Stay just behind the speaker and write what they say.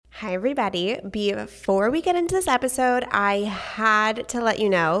Hi, everybody. Before we get into this episode, I had to let you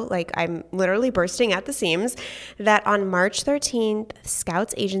know, I'm literally bursting at the seams, that on March 13th,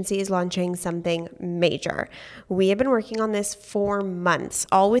 Scouts Agency is launching something major. We have been working on this for months,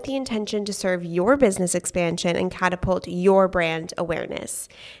 all with the intention to serve your business expansion and catapult your brand awareness.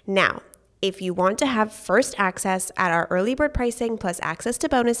 Now, if you want to have first access at our early bird pricing plus access to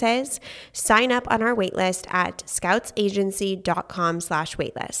bonuses, sign up on our waitlist at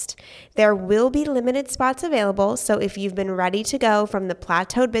scoutsagency.com/waitlist. There will be limited spots available, so if you've been ready to go from the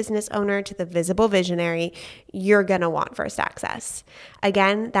plateaued business owner to the visible visionary, you're going to want first access.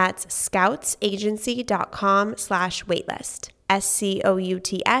 Again, that's scoutsagency.com/waitlist.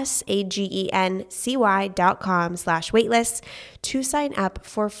 scoutsagency.com/waitlist to sign up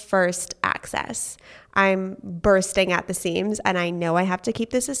for first access. I'm bursting at the seams, and I know I have to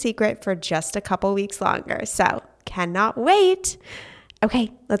keep this a secret for just a couple weeks longer, so cannot wait.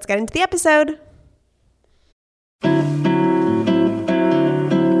 Okay, let's get into the episode.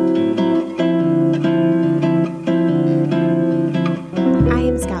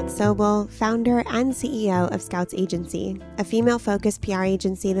 Sobel, founder and CEO of Scouts Agency, a female-focused PR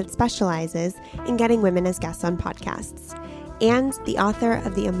agency that specializes in getting women as guests on podcasts, and the author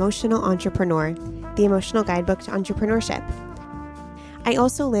of The Emotional Entrepreneur, the emotional guidebook to entrepreneurship. I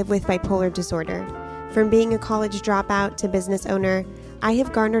also live with bipolar disorder. From being a college dropout to business owner, I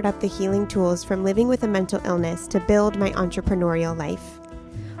have garnered up the healing tools from living with a mental illness to build my entrepreneurial life.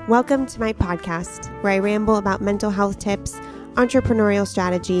 Welcome to my podcast, where I ramble about mental health tips, entrepreneurial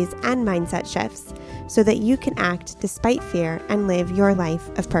strategies, and mindset shifts so that you can act despite fear and live your life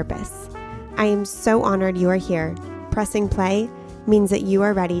of purpose. I am so honored you are here. Pressing play means that you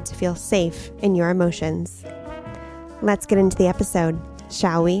are ready to feel safe in your emotions. Let's get into the episode,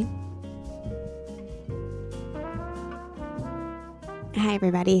 shall we? Hi,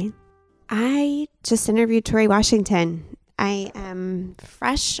 everybody. I just interviewed Tori Washington. I am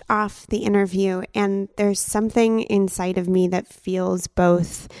fresh off the interview, and there's something inside of me that feels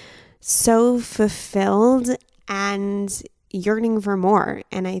both so fulfilled and yearning for more.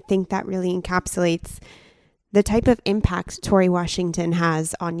 And I think that really encapsulates the type of impact Tori Washington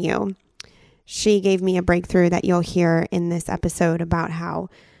has on you. She gave me a breakthrough that you'll hear in this episode about how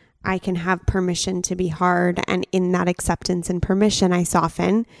I can have permission to be hard, and in that acceptance and permission, I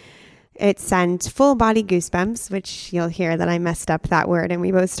soften. It sent full body goosebumps, which you'll hear that I messed up that word and we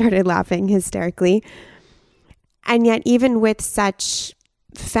both started laughing hysterically. And yet, even with such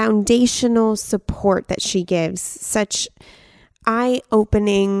foundational support that she gives, such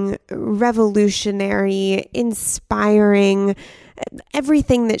eye-opening, revolutionary, inspiring,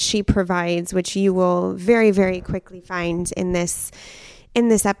 everything that she provides, which you will very, very quickly find in this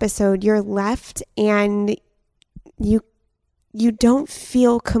episode, you're left and you don't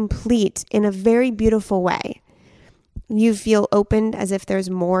feel complete in a very beautiful way. You feel opened as if there's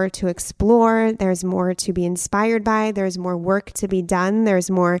more to explore, there's more to be inspired by, there's more work to be done, there's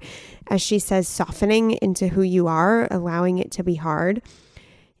more, as she says, softening into who you are, allowing it to be hard.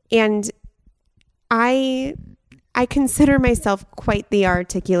 And I consider myself quite the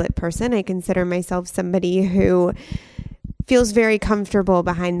articulate person. I consider myself somebody who feels very comfortable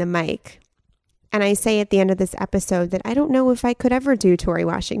behind the mic. And I say at the end of this episode that I don't know if I could ever do Tori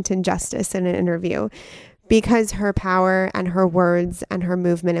Washington justice in an interview, because her power and her words and her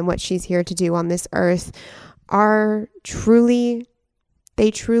movement and what she's here to do on this earth they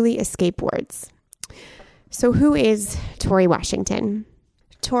truly escape words. So who is Tori Washington?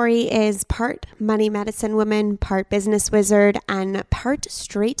 Tori is part money medicine woman, part business wizard, and part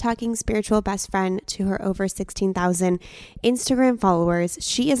straight-talking spiritual best friend to her over 16,000 Instagram followers.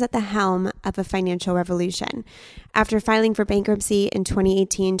 She is at the helm of a financial revolution. After filing for bankruptcy in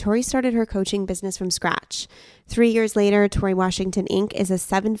 2018, Tori started her coaching business from scratch. 3 years later, Tori Washington Inc. is a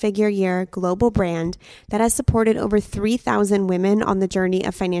 7-figure-year global brand that has supported over 3,000 women on the journey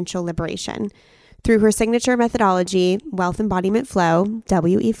of financial liberation. Through her signature methodology, Wealth Embodiment Flow,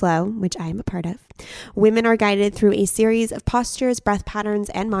 WE Flow, which I am a part of, women are guided through a series of postures, breath patterns,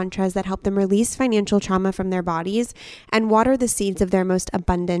 and mantras that help them release financial trauma from their bodies and water the seeds of their most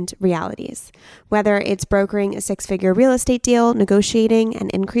abundant realities. Whether it's brokering a 6-figure real estate deal, negotiating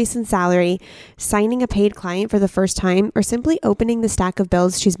an increase in salary, signing a paid client for the first time, or simply opening the stack of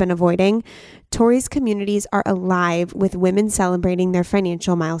bills she's been avoiding, Tori's communities are alive with women celebrating their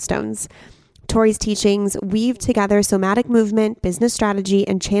financial milestones. Tori's teachings weave together somatic movement, business strategy,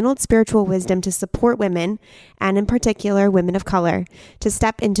 and channeled spiritual wisdom to support women, and in particular women of color, to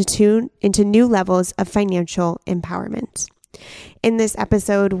step into new levels of financial empowerment. In this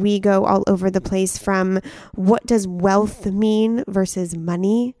episode, we go all over the place from what does wealth mean versus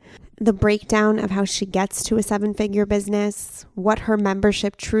money, the breakdown of how she gets to a 7-figure business, what her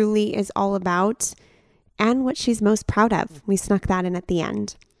membership truly is all about, and what she's most proud of. We snuck that in at the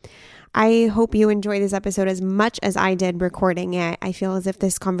end. I hope you enjoy this episode as much as I did recording it. I feel as if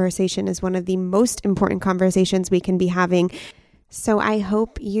this conversation is one of the most important conversations we can be having. So I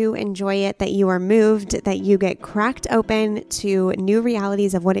hope you enjoy it, that you are moved, that you get cracked open to new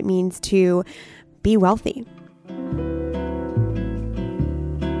realities of what it means to be wealthy.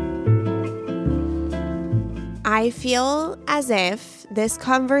 I feel as if this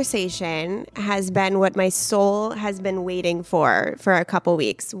conversation has been what my soul has been waiting for a couple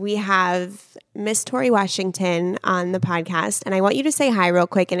weeks. We have Miss Tori Washington on the podcast, and I want you to say hi real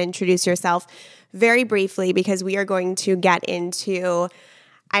quick and introduce yourself very briefly because we are going to get into,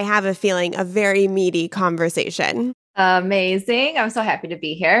 I have a feeling, a very meaty conversation. Amazing. I'm so happy to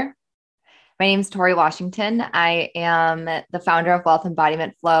be here. My name is Tori Washington. I am the founder of Wealth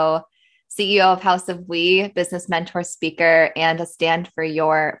Embodiment Flow, CEO of House of We, business mentor, speaker, and a stand for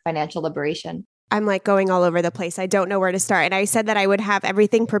your financial liberation. I'm like going all over the place. I don't know where to start. And I said that I would have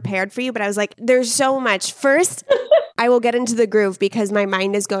everything prepared for you, but I was like, there's so much. First, I will get into the groove because my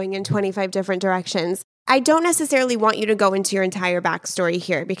mind is going in 25 different directions. I don't necessarily want you to go into your entire backstory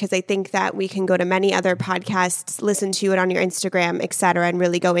here because I think that we can go to many other podcasts, listen to it on your Instagram, etc., and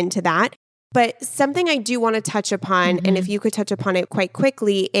really go into that. But something I do want to touch upon, and if you could touch upon it quite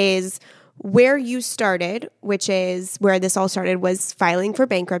quickly, is where you started, which is where this all started, was filing for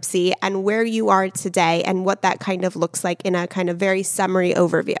bankruptcy, and where you are today and what that kind of looks like in a kind of very summary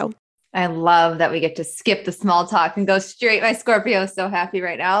overview. I love that we get to skip the small talk and go straight. My Scorpio is so happy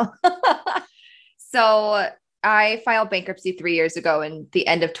right now. So I filed bankruptcy 3 years ago in the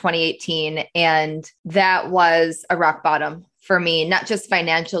end of 2018. And that was a rock bottom for me, not just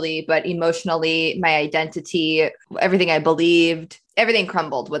financially, but emotionally, my identity, everything I believed, everything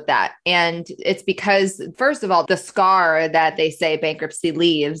crumbled with that. And it's because, first of all, the scar that they say bankruptcy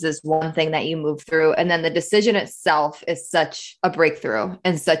leaves is one thing that you move through. And then the decision itself is such a breakthrough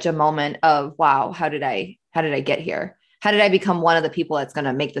and such a moment of, wow, how did I get here? How did I become one of the people that's going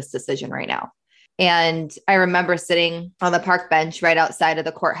to make this decision right now? And I remember sitting on the park bench right outside of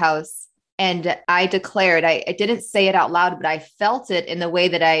the courthouse. And I declared, I didn't say it out loud, but I felt it in the way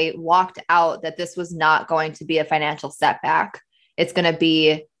that I walked out, that this was not going to be a financial setback. It's going to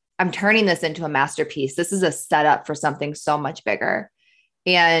be, I'm turning this into a masterpiece. This is a setup for something so much bigger.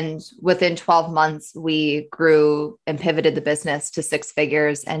 And within 12 months, we grew and pivoted the business to 6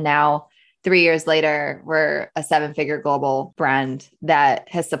 figures. And now 3 years later, we're a 7-figure global brand that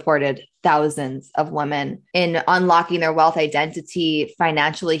has supported thousands of women in unlocking their wealth identity,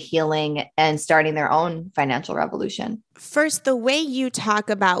 financially healing, and starting their own financial revolution. First, the way you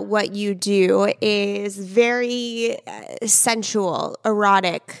talk about what you do is very sensual,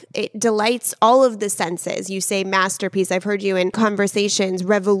 erotic. It delights all of the senses. You say masterpiece. I've heard you in conversations,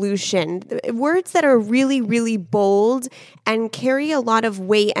 revolution, words that are really, really bold and carry a lot of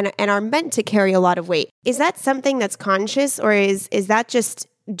weight and are meant to carry a lot of weight. Is that something that's conscious, or is that just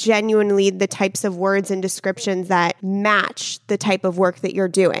genuinely the types of words and descriptions that match the type of work that you're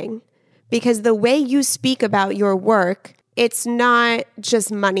doing? Because the way you speak about your work, it's not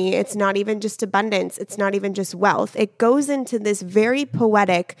just money. It's not even just abundance. It's not even just wealth. It goes into this very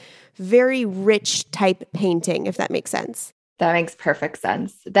poetic, very rich type painting, if that makes sense. That makes perfect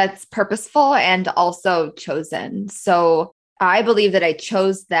sense. That's purposeful and also chosen. So I believe that I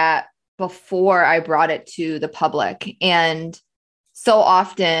chose that before I brought it to the public. And so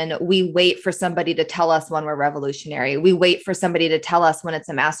often we wait for somebody to tell us when we're revolutionary. We wait for somebody to tell us when it's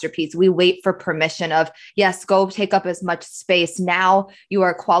a masterpiece. We wait for permission of, yes, go take up as much space. Now you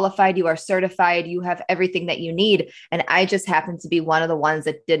are qualified, you are certified, you have everything that you need. And I just happened to be one of the ones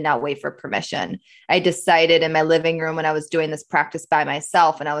that did not wait for permission. I decided in my living room when I was doing this practice by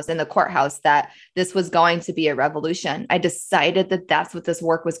myself and I was in the courthouse that this was going to be a revolution. I decided that that's what this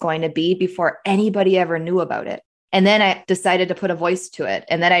work was going to be before anybody ever knew about it. And then I decided to put a voice to it.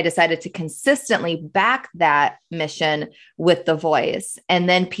 And then I decided to consistently back that mission with the voice. And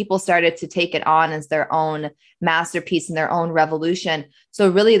then people started to take it on as their own masterpiece and their own revolution. So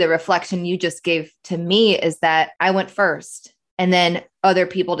really the reflection you just gave to me is that I went first. And then other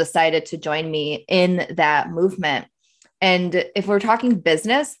people decided to join me in that movement. And if we're talking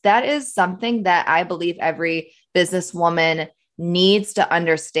business, that is something that I believe every businesswoman needs to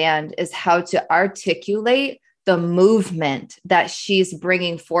understand, is how to articulate the movement that she's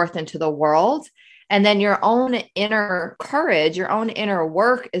bringing forth into the world. And then your own inner courage, your own inner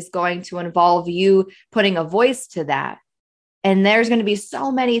work is going to involve you putting a voice to that. And there's going to be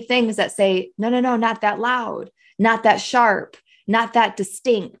so many things that say, no, not that loud, not that sharp, not that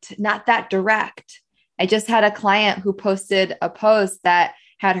distinct, not that direct. I just had a client who posted a post that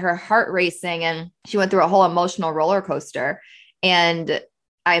had her heart racing and she went through a whole emotional roller coaster. And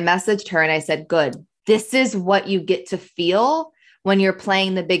I messaged her and I said, good, this is what you get to feel when you're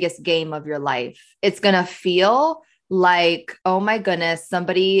playing the biggest game of your life. It's going to feel like, oh my goodness,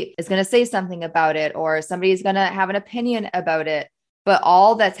 somebody is going to say something about it, or somebody's going to have an opinion about it. But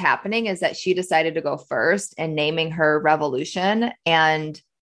all that's happening is that she decided to go first and naming her revolution. And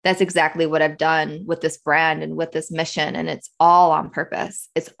that's exactly what I've done with this brand and with this mission. And it's all on purpose.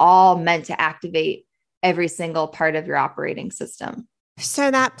 It's all meant to activate every single part of your operating system.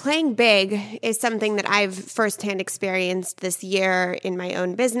 So that playing big is something that I've firsthand experienced this year in my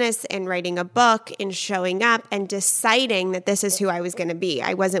own business, in writing a book, in showing up and deciding that this is who I was going to be.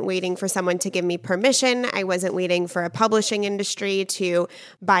 I wasn't waiting for someone to give me permission. I wasn't waiting for a publishing industry to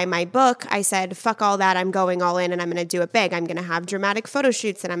buy my book. I said, fuck all that. I'm going all in and I'm going to do it big. I'm going to have dramatic photo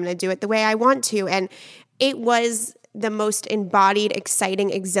shoots and I'm going to do it the way I want to. And it was the most embodied, exciting,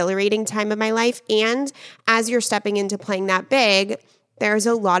 exhilarating time of my life. And as you're stepping into playing that big, there's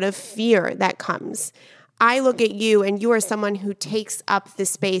a lot of fear that comes. I look at you and you are someone who takes up the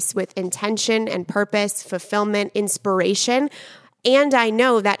space with intention and purpose, fulfillment, inspiration. And I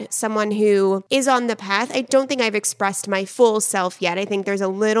know that someone who is on the path, I don't think I've expressed my full self yet. I think there's a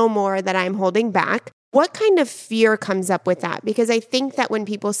little more that I'm holding back. What kind of fear comes up with that? Because I think that when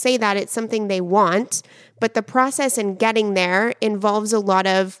people say that, it's something they want, but the process in getting there involves a lot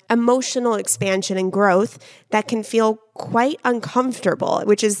of emotional expansion and growth that can feel quite uncomfortable,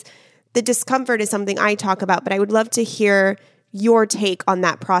 which is the discomfort is something I talk about, but I would love to hear your take on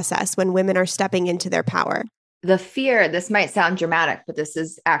that process when women are stepping into their power. The fear, this might sound dramatic, but this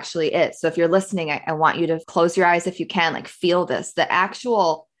is actually it. So if you're listening, I want you to close your eyes if you can, like feel this. The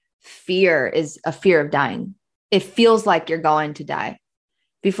actual fear is a fear of dying. It feels like you're going to die.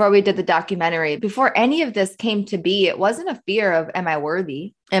 Before we did the documentary, before any of this came to be, it wasn't a fear of, am I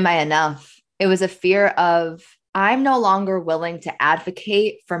worthy? Am I enough? It was a fear of, I'm no longer willing to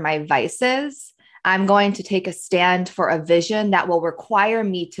advocate for my vices. I'm going to take a stand for a vision that will require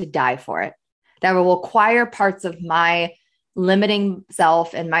me to die for it, that will require parts of my limiting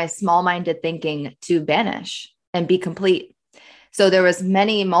self and my small-minded thinking to vanish and be complete. So there was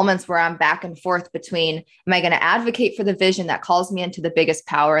many moments where I'm back and forth between, am I going to advocate for the vision that calls me into the biggest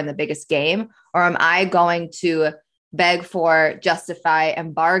power and the biggest game? Or am I going to beg for, justify,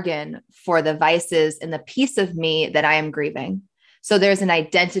 and bargain for the vices and the piece of me that I am grieving? So there's an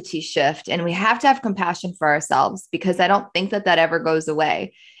identity shift, and we have to have compassion for ourselves, because I don't think that ever goes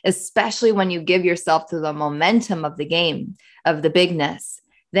away, especially when you give yourself to the momentum of the game, of the bigness.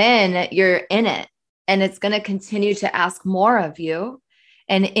 Then you're in it. And it's going to continue to ask more of you.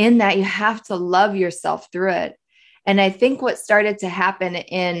 And in that, you have to love yourself through it. And I think what started to happen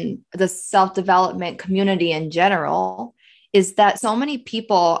in the self-development community in general is that so many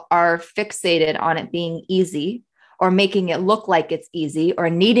people are fixated on it being easy, or making it look like it's easy, or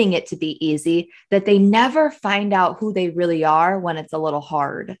needing it to be easy, that they never find out who they really are when it's a little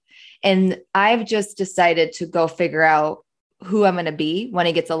hard. And I've just decided to go figure out who I'm going to be when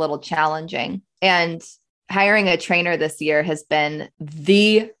it gets a little challenging. And hiring a trainer this year has been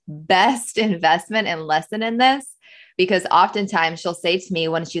the best investment and lesson in this, because oftentimes she'll say to me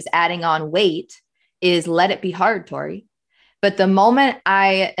when she's adding on weight is, let it be hard, Tori. But the moment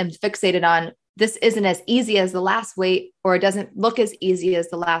I am fixated on, this isn't as easy as the last weight, or it doesn't look as easy as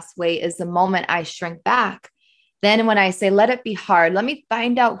the last weight, is the moment I shrink back. Then when I say, let it be hard, let me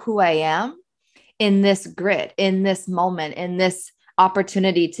find out who I am in this grid, in this moment, in this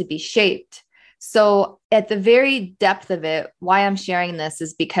opportunity to be shaped. So at the very depth of it, why I'm sharing this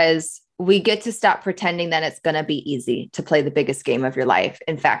is because we get to stop pretending that it's going to be easy to play the biggest game of your life.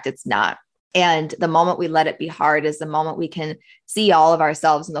 In fact, it's not. And the moment we let it be hard is the moment we can see all of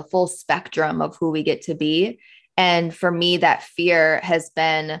ourselves in the full spectrum of who we get to be. And for me, that fear has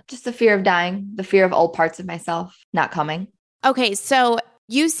been just the fear of dying, the fear of old parts of myself not coming. Okay, so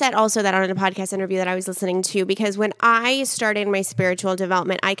you said also that on a podcast interview that I was listening to, because when I started my spiritual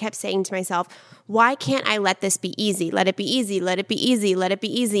development, I kept saying to myself, why can't I let this be easy? Let it be easy. Let it be easy. Let it be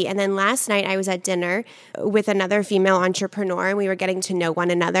easy. And then last night I was at dinner with another female entrepreneur and we were getting to know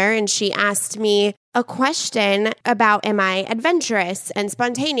one another. And she asked me a question about, am I adventurous and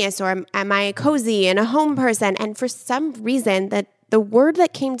spontaneous, or am I cozy and a home person? And for some reason, the word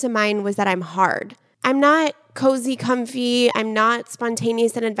that came to mind was that I'm hard. I'm not cozy, comfy. I'm not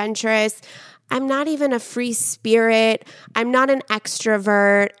spontaneous and adventurous. I'm not even a free spirit. I'm not an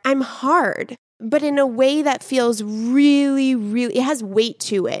extrovert. I'm hard. but in a way that feels really, really, it has weight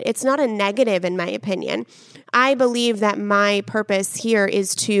to it. It's not a negative, in my opinion. I believe that my purpose here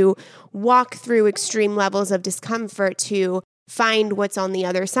is to walk through extreme levels of discomfort to find what's on the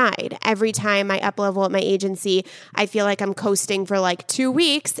other side. Every time I up-level at my agency, I feel like I'm coasting for like 2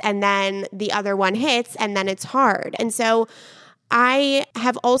 weeks, and then the other one hits, and then it's hard. And so I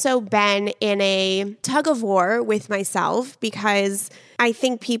have also been in a tug of war with myself because I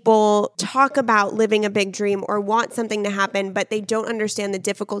think people talk about living a big dream or want something to happen, but they don't understand the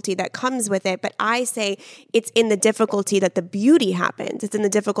difficulty that comes with it. But I say it's in the difficulty that the beauty happens. It's in the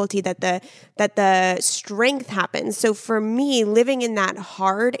difficulty that the strength happens. So for me, living in that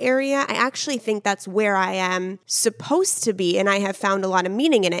hard area, I actually think that's where I am supposed to be, and I have found a lot of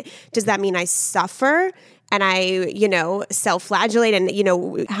meaning in it. Does that mean I suffer and I, self-flagellate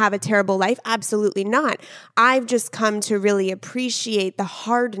and, have a terrible life? Absolutely not. I've just come to really appreciate the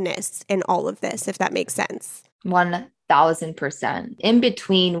hardness in all of this, if that makes sense. 1000%. In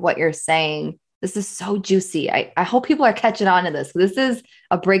between what you're saying, this is so juicy. I hope people are catching on to this. This is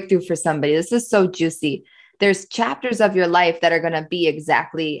a breakthrough for somebody. This is so juicy. There's chapters of your life that are going to be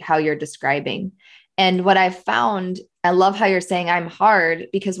exactly how you're describing. And what I've found, I love how you're saying I'm hard,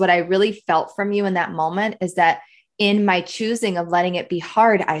 because what I really felt from you in that moment is that in my choosing of letting it be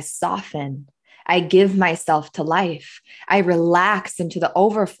hard, I soften. I give myself to life. I relax into the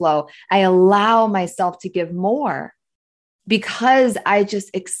overflow. I allow myself to give more because I just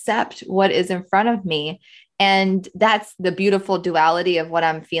accept what is in front of me. And that's the beautiful duality of what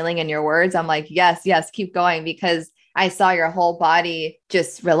I'm feeling in your words. I'm like, yes, keep going, because I saw your whole body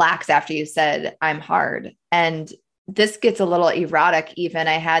just relax after you said, I'm hard. And this gets a little erotic even.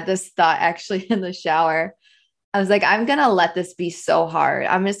 I had this thought actually in the shower. I was like, I'm going to let this be so hard.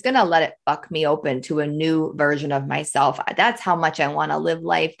 I'm just going to let it fuck me open to a new version of myself. That's how much I want to live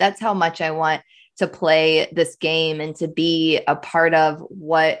life. That's how much I want to play this game and to be a part of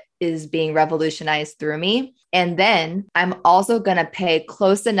what is being revolutionized through me. And then I'm also going to pay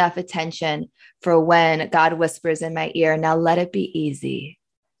close enough attention for when God whispers in my ear, now let it be easy.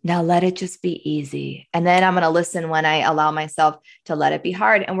 Now let it just be easy. And then I'm going to listen when I allow myself to let it be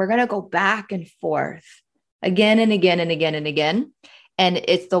hard. And we're going to go back and forth again and again and again and again. And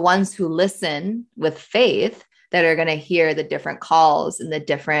it's the ones who listen with faith that are going to hear the different calls and the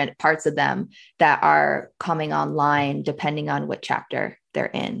different parts of them that are coming online, depending on what chapter they're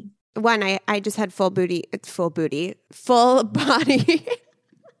in. One, I just had full body.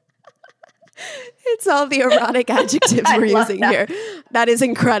 It's all the erotic adjectives we're using here. That is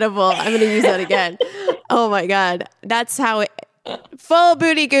incredible. I'm going to use that again. Oh my God. That's how full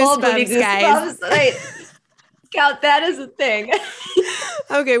booty goosebumps, guys. Right. Count that as a thing.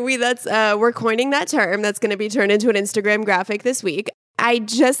 Okay, we're coining that term. That's going to be turned into an Instagram graphic this week. I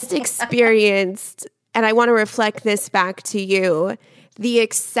just experienced, and I want to reflect this back to you, the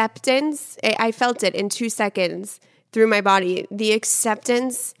acceptance. I felt it in 2 seconds through my body, the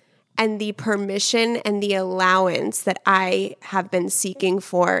acceptance and the permission and the allowance that I have been seeking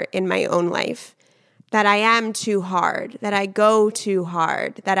for in my own life. That I am too hard, that I go too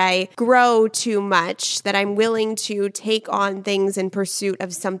hard, that I grow too much, that I'm willing to take on things in pursuit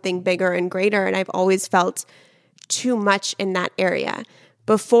of something bigger and greater. And I've always felt too much in that area.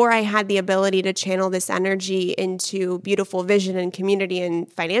 Before I had the ability to channel this energy into beautiful vision and community and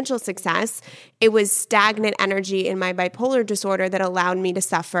financial success, it was stagnant energy in my bipolar disorder that allowed me to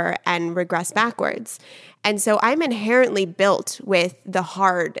suffer and regress backwards. And so I'm inherently built with the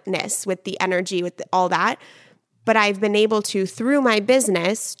hardness, with the energy, with all that. But I've been able to, through my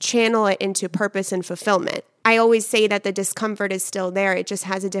business, channel it into purpose and fulfillment. I always say that the discomfort is still there. It just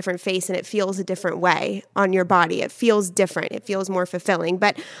has a different face and it feels a different way on your body. It feels different. It feels more fulfilling.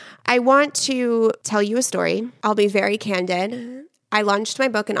 But I want to tell you a story. I'll be very candid. I launched my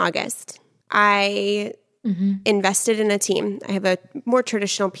book in August. I invested in a team. I have a more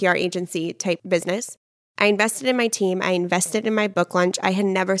traditional PR agency type business. I invested in my team. I invested in my book launch. I had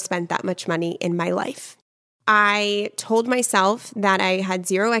never spent that much money in my life. I told myself that I had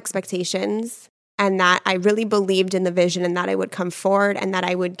zero expectations and that I really believed in the vision and that I would come forward and that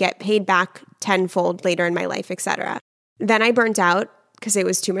I would get paid back tenfold later in my life, etc. Then I burnt out because it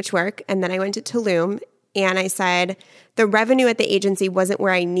was too much work. And then I went to Tulum and I said the revenue at the agency wasn't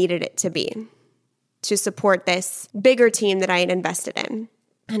where I needed it to be to support this bigger team that I had invested in.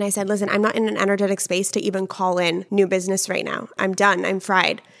 And I said, listen, I'm not in an energetic space to even call in new business right now. I'm done. I'm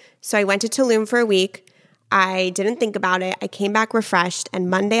fried. So I went to Tulum for a week. I didn't think about it. I came back refreshed. And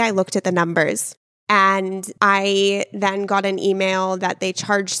Monday I looked at the numbers. And I then got an email that they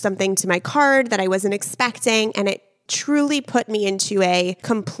charged something to my card that I wasn't expecting. And it truly put me into a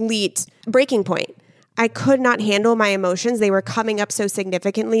complete breaking point. I could not handle my emotions. They were coming up so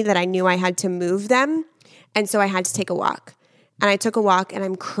significantly that I knew I had to move them. And so I had to take a walk. And I took a walk and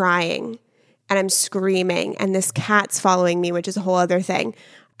I'm crying and I'm screaming. And this cat's following me, which is a whole other thing.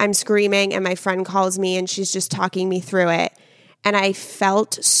 I'm screaming and my friend calls me and she's just talking me through it. And I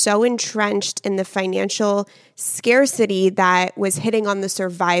felt so entrenched in the financial scarcity that was hitting on the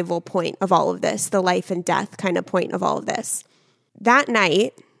survival point of all of this, the life and death kind of point of all of this. That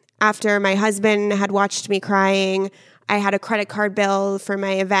night, after my husband had watched me crying, I had a credit card bill for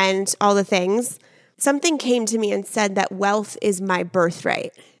my event, all the things, something came to me and said that wealth is my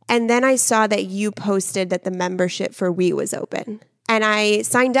birthright. And then I saw that you posted that the membership for We was open. And I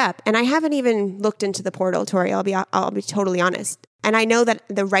signed up, and I haven't even looked into the portal, Tori. I'll be totally honest. And I know that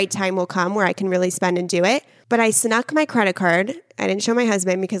the right time will come where I can really spend and do it. But I snuck my credit card. I didn't show my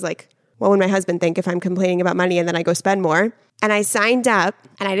husband because, what would my husband think if I'm complaining about money and then I go spend more? And I signed up,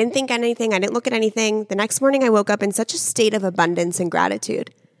 and I didn't think anything. I didn't look at anything. The next morning, I woke up in such a state of abundance and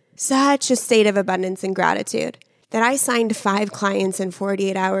gratitude. Such a state of abundance and gratitude that I signed 5 clients in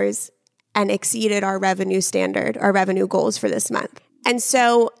 48 hours and exceeded our revenue standard, our revenue goals for this month. And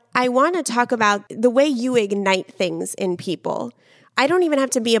so I want to talk about the way you ignite things in people. I don't even have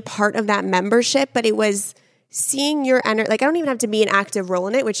to be a part of that membership, but it was seeing your energy. I don't even have to be an active role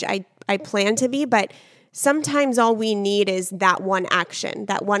in it, which I plan to be, but sometimes all we need is that one action,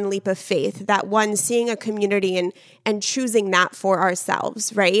 that one leap of faith, that one seeing a community and choosing that for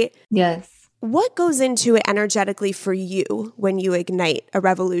ourselves, right? Yes. What goes into it energetically for you when you ignite a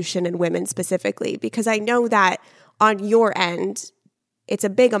revolution in women specifically? Because I know that on your end, it's a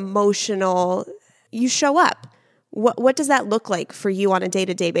big emotional, you show up. What does that look like for you on a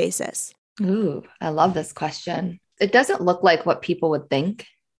day-to-day basis? Ooh, I love this question. It doesn't look like what people would think.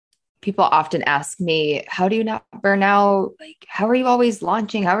 People often ask me, how do you not burn out? How are you always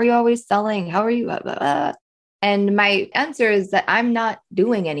launching? How are you always selling? How are you? And my answer is that I'm not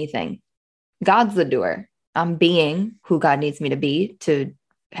doing anything. God's the doer. I'm being who God needs me to be to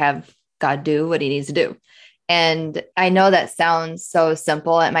have God do what he needs to do. And I know that sounds so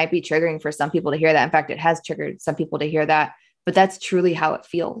simple. It might be triggering for some people to hear that. In fact, it has triggered some people to hear that, but that's truly how it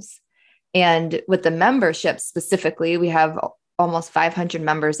feels. And with the membership specifically, we have almost 500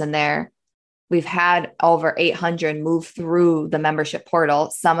 members in there. We've had over 800 move through the membership portal.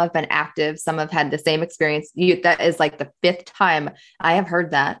 Some have been active. Some have had the same experience. That is the 5th time I have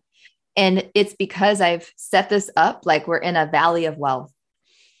heard that. And it's because I've set this up like we're in a valley of wealth.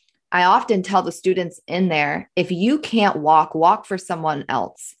 I often tell the students in there, if you can't walk for someone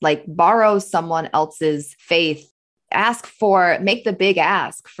else, borrow someone else's faith, make the big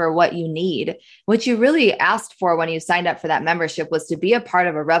ask for what you need. What you really asked for when you signed up for that membership was to be a part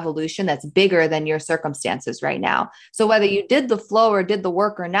of a revolution that's bigger than your circumstances right now. So whether you did the flow or did the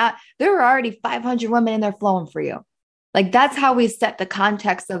work or not, there were already 500 women in there flowing for you. That's how we set the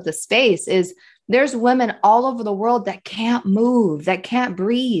context of the space is there's women all over the world that can't move, that can't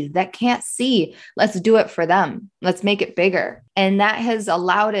breathe, that can't see. Let's do it for them. Let's make it bigger. And that has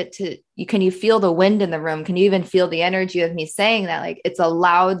allowed it to, can you feel the wind in the room? Can you even feel the energy of me saying that? It's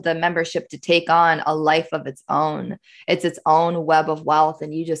allowed the membership to take on a life of its own. It's its own web of wealth.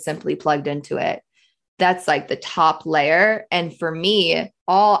 And you just simply plugged into it. That's the top layer. And for me,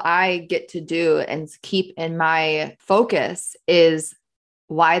 all I get to do and keep in my focus is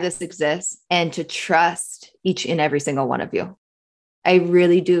why this exists and to trust each and every single one of you. I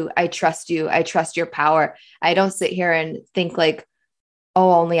really do. I trust you. I trust your power. I don't sit here and think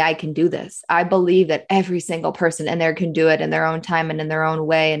oh, only I can do this. I believe that every single person in there can do it in their own time and in their own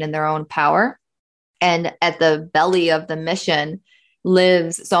way and in their own power. And at the belly of the mission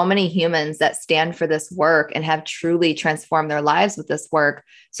lives so many humans that stand for this work and have truly transformed their lives with this work.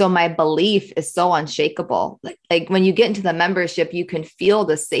 So my belief is so unshakable. When you get into the membership, you can feel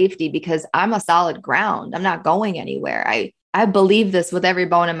the safety because I'm a solid ground. I'm not going anywhere. I believe this with every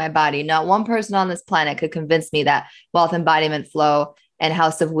bone in my body. Not one person on this planet could convince me that Wealth Embodiment Flow and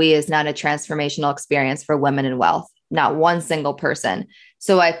House of We is not a transformational experience for women in wealth. Not one single person.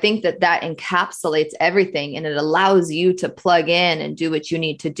 So I think that encapsulates everything and it allows you to plug in and do what you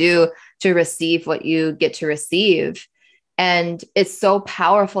need to do to receive what you get to receive. And it's so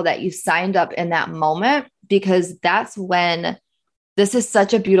powerful that you signed up in that moment because that's when this is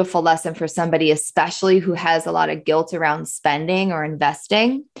such a beautiful lesson for somebody, especially who has a lot of guilt around spending or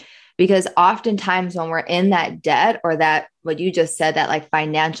investing. Because oftentimes when we're in that debt or that, what you just said, that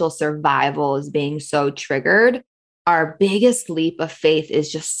financial survival is being so triggered, our biggest leap of faith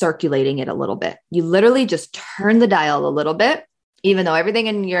is just circulating it a little bit. You literally just turn the dial a little bit Even though everything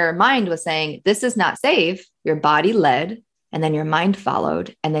in your mind was saying, this is not safe, your body led, and then your mind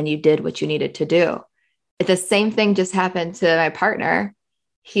followed, and then you did what you needed to do. The same thing just happened to my partner.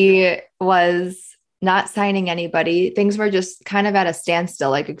 He was not signing anybody. Things were just kind of at a standstill,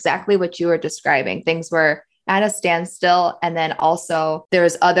 like exactly what you were describing. Things were at a standstill. And then also there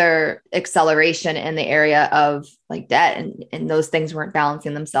was other acceleration in the area of like debt, and those things weren't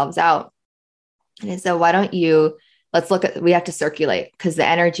balancing themselves out. And I said, why don't you, we have to circulate because the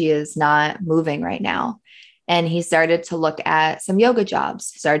energy is not moving right now. And he started to look at some yoga jobs,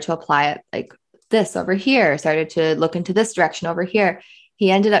 started to apply it like this over here, started to look into this direction over here. He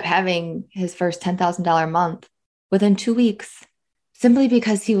ended up having his first $10,000 month within 2 weeks, simply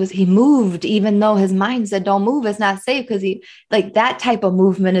because he moved, even though his mind said, don't move, it's not safe. Because that type of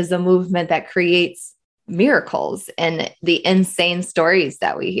movement is a movement that creates miracles and the insane stories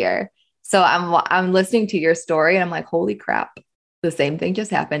that we hear. So I'm listening to your story and I'm like, holy crap, the same thing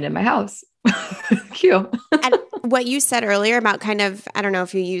just happened in my house. Cute. And what you said earlier about kind of, I don't know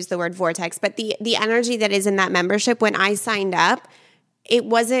if you use the word vortex, but the energy that is in that membership, when I signed up, it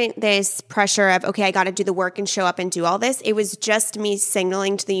wasn't this pressure of, okay, I got to do the work and show up and do all this. It was just me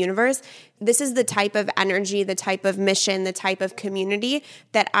signaling to the universe, this is the type of energy, the type of mission, the type of community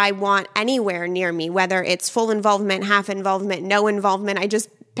that I want anywhere near me, whether it's full involvement, half involvement, no involvement, I just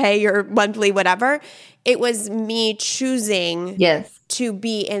pay your monthly, whatever. It was me choosing to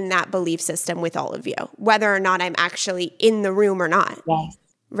be in that belief system with all of you, whether or not I'm actually in the room or not. Yes.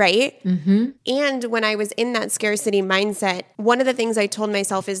 Right? Mm-hmm. And when I was in that scarcity mindset, one of the things I told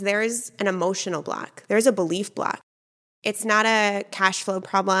myself is there's an emotional block. There's a belief block. It's not a cash flow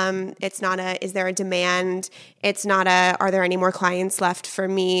problem. It's not is there a demand? It's not are there any more clients left for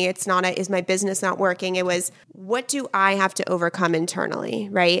me? It's not is my business not working? It was, what do I have to overcome internally,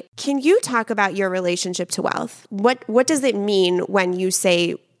 right? Can you talk about your relationship to wealth? What does it mean when you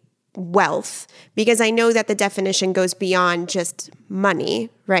say wealth? Because I know that the definition goes beyond just money,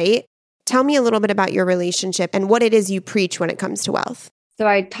 right? Tell me a little bit about your relationship and what it is you preach when it comes to wealth. So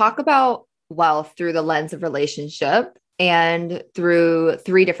I talk about wealth through the lens of relationship and through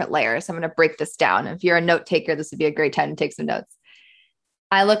 3 different layers. I'm going to break this down. If you're a note taker, this would be a great time to take some notes.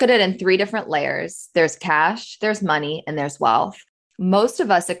 I look at it in 3 different layers. There's cash, there's money, and there's wealth. Most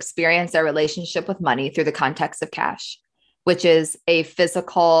of us experience our relationship with money through the context of cash, which is a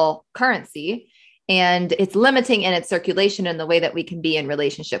physical currency, and it's limiting in its circulation in the way that we can be in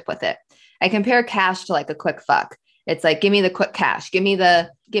relationship with it. I compare cash to like a quick fuck. It's like, give me the quick cash, give me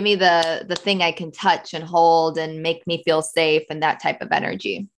the thing I can touch and hold and make me feel safe, and that type of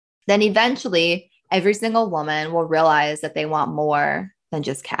energy. Then eventually every single woman will realize that they want more than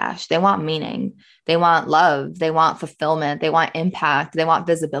just cash. They want meaning. They want love. They want fulfillment. They want impact. They want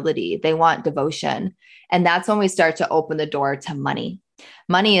visibility. They want devotion. And that's when we start to open the door to money.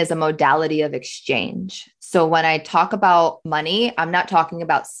 Money is a modality of exchange. So when I talk about money, I'm not talking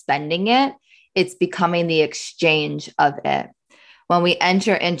about spending it. It's becoming the exchange of it. When we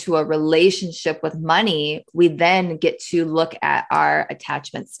enter into a relationship with money, we then get to look at our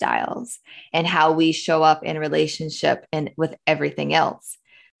attachment styles and how we show up in relationship and with everything else.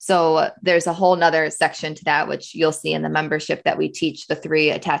 So there's a whole nother section to that, which you'll see in the membership, that we teach the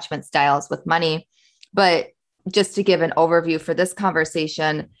 3 attachment styles with money. But just to give an overview for this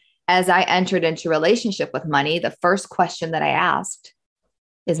conversation, as I entered into relationship with money, the first question that I asked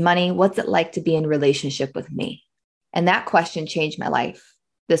is, money, what's it like to be in relationship with me? And that question changed my life.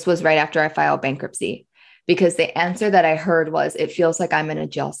 This was right after I filed bankruptcy, because the answer that I heard was, it feels like I'm in a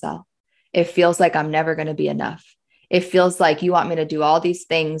jail cell. It feels like I'm never going to be enough. It feels like you want me to do all these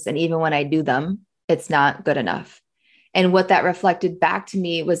things, and even when I do them, it's not good enough. And what that reflected back to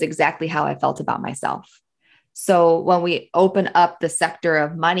me was exactly how I felt about myself. So when we open up the sector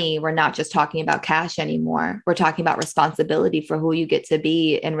of money, we're not just talking about cash anymore. We're talking about responsibility for who you get to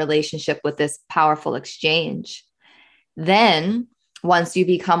be in relationship with this powerful exchange. Then once you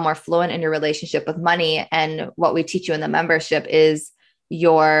become more fluent in your relationship with money, and what we teach you in the membership is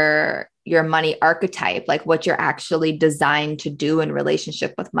your money archetype, like what you're actually designed to do in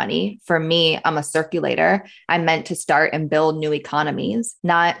relationship with money. For me, I'm a circulator. I'm meant to start and build new economies,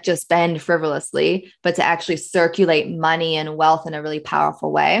 not just spend frivolously, but to actually circulate money and wealth in a really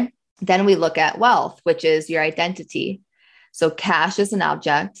powerful way. Then we look at wealth, which is your identity. So cash is an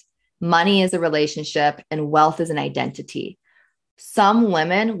object, money is a relationship, and wealth is an identity. Some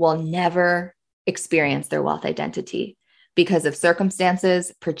women will never experience their wealth identity because of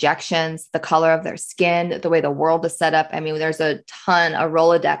circumstances, projections, the color of their skin, the way the world is set up. I mean, there's a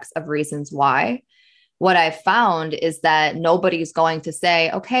Rolodex of reasons why. What I've found is that nobody's going to say,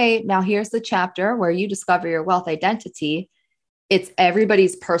 okay, now here's the chapter where you discover your wealth identity. it's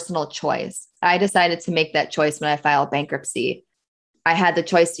everybody's personal choice. I decided to make that choice when I filed bankruptcy. I had the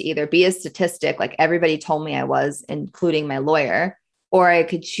choice to either be a statistic, like everybody told me I was, including my lawyer, or I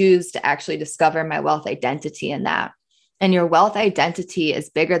could choose to actually discover my wealth identity in that. And your wealth identity is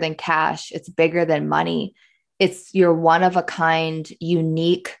bigger than cash. It's bigger than money. It's your one of a kind,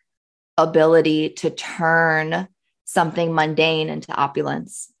 unique ability to turn something mundane into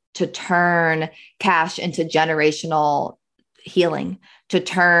opulence, to turn cash into generational healing, to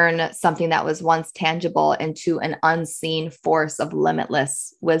turn something that was once tangible into an unseen force of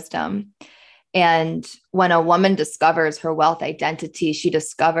limitless wisdom. And when a woman discovers her wealth identity, she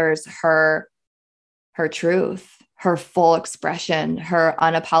discovers her truth, her full expression, her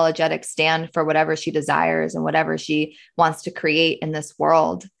unapologetic stand for whatever she desires and whatever she wants to create in this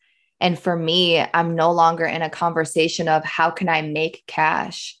world. And for me, I'm no longer in a conversation of how can I make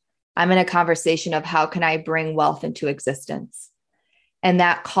cash? I'm in a conversation of how can I bring wealth into existence? And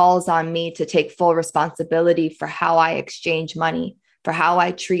that calls on me to take full responsibility for how I exchange money, for how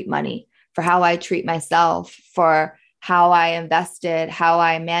I treat money, for how I treat myself, for how I invest it, how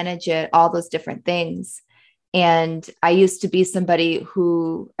I manage it, all those different things. And I used to be somebody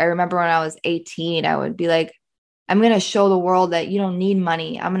who, I remember when I was 18, I would be like, I'm going to show the world that you don't need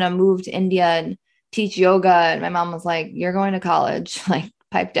money. I'm going to move to India and teach yoga. And my mom was like, you're going to college, like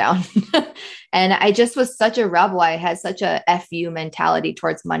pipe down. And I just was such a rebel. I had such a FU mentality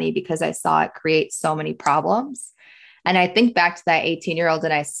towards money because I saw it create so many problems. And I think back to that 18-year-old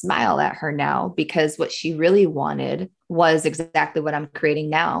and I smile at her now because what she really wanted was exactly what I'm creating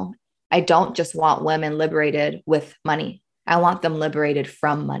now. I don't just want women liberated with money. I want them liberated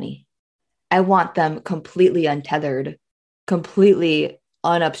from money. I want them completely untethered, completely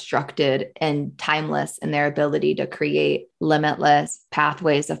unobstructed and timeless in their ability to create limitless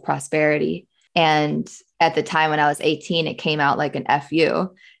pathways of prosperity. And at the time when I was 18, it came out like an FU.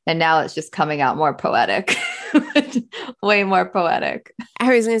 And now it's just coming out more poetic, way more poetic.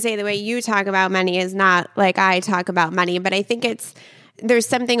 I was going to say the way you talk about money is not like I talk about money, but I think there's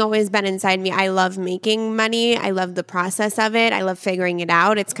something always been inside me. I love making money. I love the process of it. I love figuring it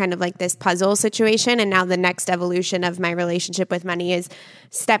out. It's kind of like this puzzle situation. And now the next evolution of my relationship with money is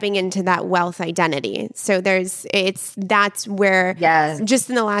stepping into that wealth identity. So that's where just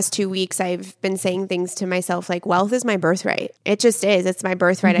in the last 2 weeks, I've been saying things to myself like wealth is my birthright. It just is. It's my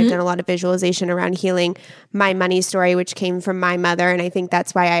birthright. I've done a lot of visualization around healing my money story, which came from my mother. And I think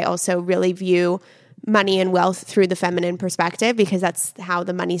that's why I also really view money and wealth through the feminine perspective, because that's how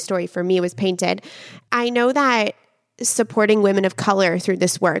the money story for me was painted. I know that supporting women of color through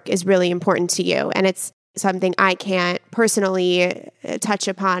this work is really important to you. And it's something I can't personally touch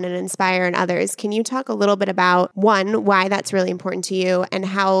upon and inspire in others. Can you talk a little bit about, one, why that's really important to you and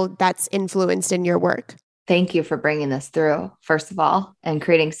how that's influenced in your work? Thank you for bringing this through, first of all, and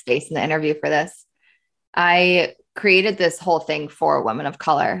creating space in the interview for this. I created this whole thing for women of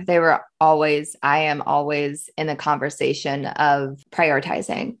color. I am always in the conversation of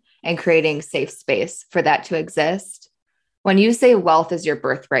prioritizing and creating safe space for that to exist. When you say wealth is your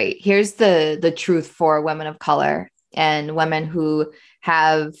birthright, here's the truth for women of color and women who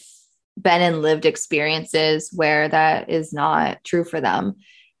have been in lived experiences where that is not true for them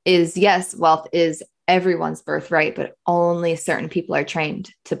is yes, wealth is everyone's birthright, but only certain people are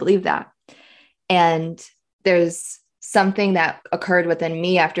trained to believe that. And there's something that occurred within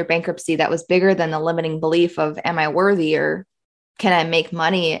me after bankruptcy that was bigger than the limiting belief of, am I worthy or can I make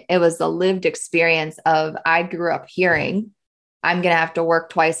money? It was the lived experience of, I grew up hearing, I'm going to have to work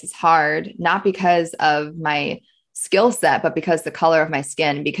twice as hard, not because of my skill set, but because the color of my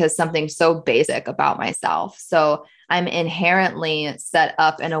skin, because something so basic about myself. So I'm inherently set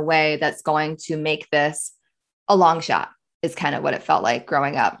up in a way that's going to make this a long shot, is kind of what it felt like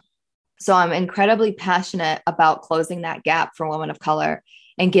growing up. So I'm incredibly passionate about closing that gap for women of color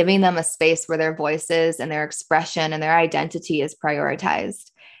and giving them a space where their voices and their expression and their identity is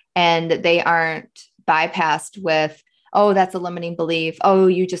prioritized. And they aren't bypassed with, oh, that's a limiting belief. Oh,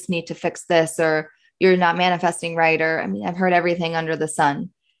 you just need to fix this, or you're not manifesting right. Or, I mean, I've heard everything under the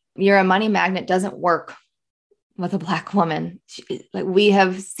sun. You're a money magnet doesn't work with a Black woman. Like we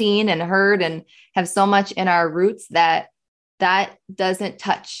have seen and heard and have so much in our roots that doesn't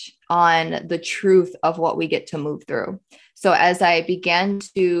touch on the truth of what we get to move through. So as I began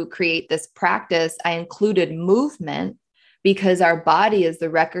to create this practice, I included movement because our body is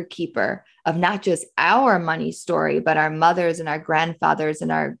the record keeper of not just our money story, but our mothers and our grandfathers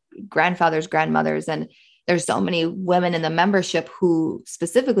and our grandfathers' grandmothers. And there's so many women in the membership who,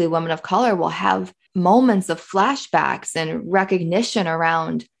 specifically women of color, will have moments of flashbacks and recognition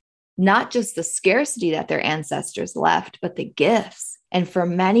around not just the scarcity that their ancestors left, but the gifts. And for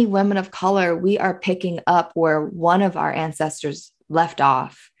many women of color, we are picking up where one of our ancestors left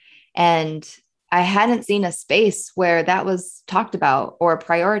off. And I hadn't seen a space where that was talked about or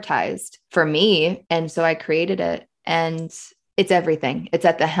prioritized for me. And so I created it, and it's everything. It's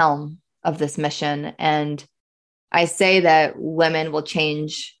at the helm of this mission. And I say that women will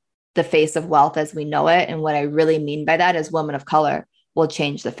change the face of wealth as we know it. And what I really mean by that is women of color will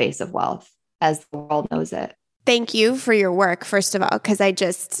change the face of wealth as the world knows it. Thank you for your work, first of all, because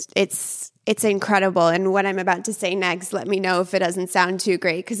it's incredible. And what I'm about to say next, let me know if it doesn't sound too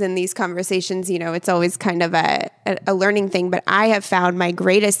great, because in these conversations, it's always kind of a learning thing. But I have found my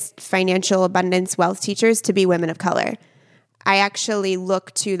greatest financial abundance wealth teachers to be women of color. I actually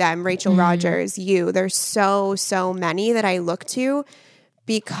look to them, Rachel Rogers, there's so many that I look to,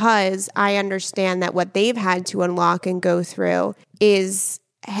 because I understand that what they've had to unlock and go through is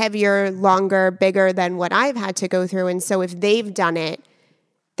heavier, longer, bigger than what I've had to go through. And so if they've done it,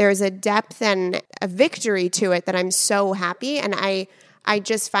 there's a depth and a victory to it that I'm so happy. And I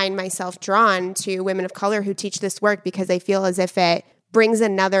just find myself drawn to women of color who teach this work, because I feel as if it brings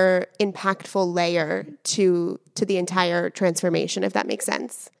another impactful layer to the entire transformation, if that makes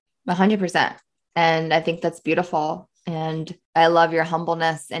sense. 100%. And I think that's beautiful. And I love your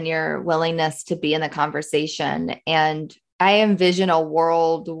humbleness and your willingness to be in the conversation. And I envision a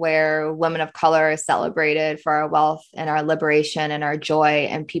world where women of color are celebrated for our wealth and our liberation and our joy.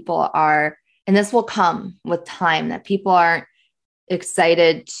 And people are, and this will come with time, that people aren't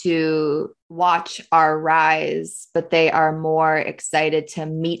excited to watch our rise, but they are more excited to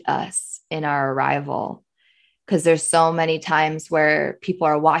meet us in our arrival. Because there's so many times where people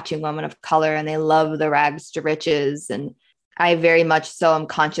are watching women of color and they love the rags to riches. And I very much so am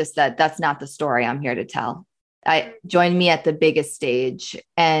conscious that that's not the story I'm here to tell. Join me at the biggest stage.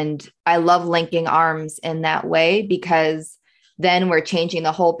 And I love linking arms in that way, because then we're changing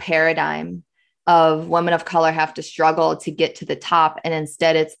the whole paradigm of women of color have to struggle to get to the top. And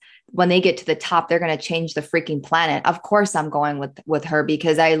instead it's when they get to the top, they're going to change the freaking planet. Of course I'm going with her,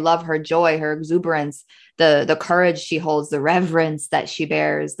 because I love her joy, her exuberance, the courage she holds, the reverence that she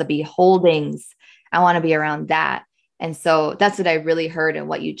bears, the beholdings. I want to be around that. And so that's what I really heard in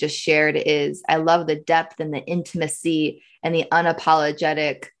what you just shared is I love the depth and the intimacy and the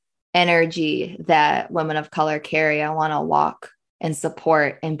unapologetic energy that women of color carry. I want to walk and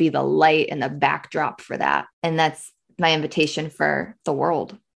support and be the light and the backdrop for that. And that's my invitation for the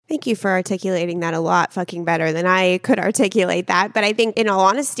world. Thank you for articulating that a lot fucking better than I could articulate that. But I think in all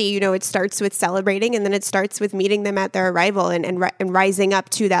honesty, it starts with celebrating, and then it starts with meeting them at their arrival and rising up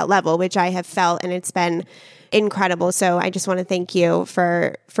to that level, which I have felt, and it's been incredible. So I just want to thank you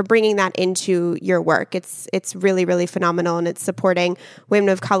for bringing that into your work. It's really, really phenomenal, and it's supporting women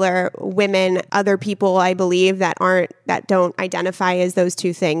of color, women, other people, I believe, that don't identify as those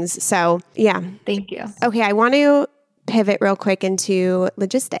two things. So yeah. Thank you. Okay. I want to pivot real quick into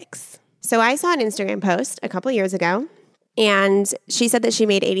logistics. So I saw an Instagram post a couple of years ago, and she said that she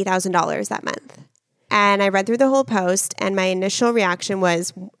made $80,000 that month. And I read through the whole post, and my initial reaction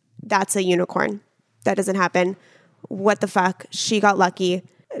was, that's a unicorn. That doesn't happen. What the fuck? She got lucky.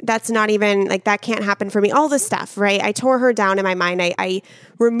 That's not even, that can't happen for me. All this stuff, right? I tore her down in my mind. I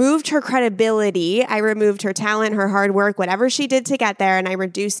removed her credibility. I removed her talent, her hard work, whatever she did to get there, and I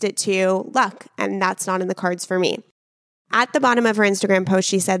reduced it to luck. And that's not in the cards for me. At the bottom of her Instagram post,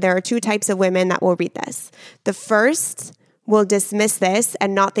 she said there are two types of women that will read this. The first will dismiss this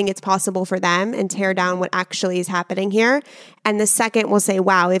and not think it's possible for them and tear down what actually is happening here. And the second will say,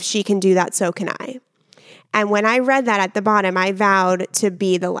 wow, if she can do that, so can I. And when I read that at the bottom, I vowed to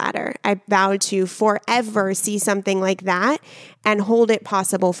be the latter. I vowed to forever see something like that and hold it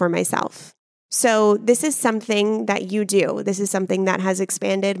possible for myself. So this is something that you do. This is something that has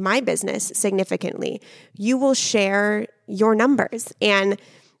expanded my business significantly. You will share your numbers, and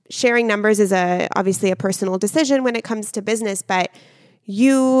sharing numbers is obviously a personal decision when it comes to business, but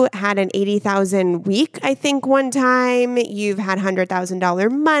you had an 80,000 week, I think, one time. You've had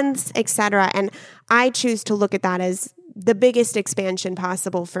 $100,000 months, etc. And I choose to look at that as the biggest expansion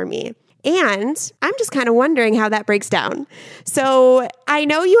possible for me. And I'm just kind of wondering how that breaks down. So I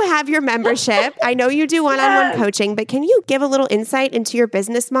know you have your membership. I know you do one-on-one coaching, but can you give a little insight into your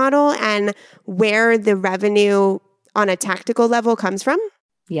business model and where the revenue on a tactical level comes from?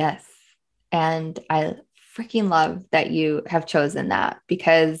 Yes. And I freaking love that you have chosen that,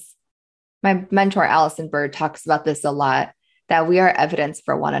 because my mentor, Allison Bird, talks about this a lot, that we are evidence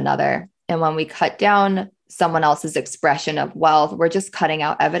for one another. And when we cut down someone else's expression of wealth, we're just cutting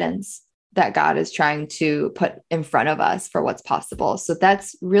out evidence. that God is trying to put in front of us for what's possible. So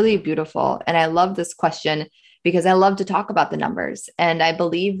that's really beautiful. And I love this question because I love to talk about the numbers. And I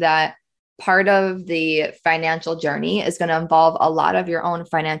believe that part of the financial journey is going to involve a lot of your own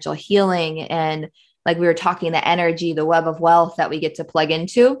financial healing. And like we were talking, the energy, the web of wealth that we get to plug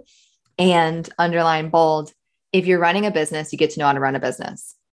into. And underline bold, if you're running a business, you get to know how to run a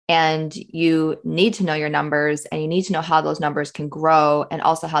business. And you need to know your numbers, and you need to know how those numbers can grow and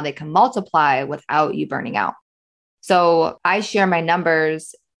also how they can multiply without you burning out. So I share my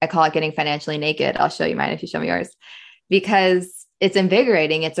numbers. I call it getting financially naked. I'll show you mine if you show me yours, because it's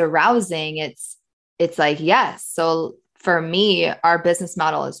invigorating. It's arousing. It's like, yes. So for me, our business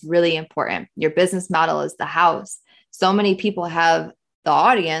model is really important. Your business model is the house. So many people have the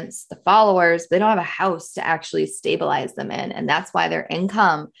audience, the followers, they don't have a house to actually stabilize them in. And that's why their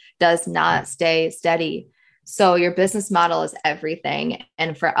income does not stay steady. So your business model is everything.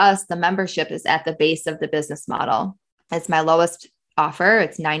 And for us, the membership is at the base of the business model. It's my lowest offer.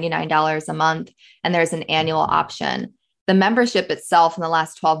 It's $99 a month. And there's an annual option. The membership itself in the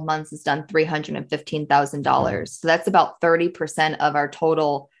last 12 months has done $315,000. So that's about 30% of our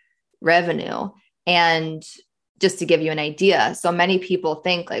total revenue. And just to give you an idea, so many people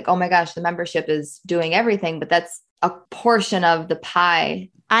think like, oh my gosh, the membership is doing everything, but that's a portion of the pie.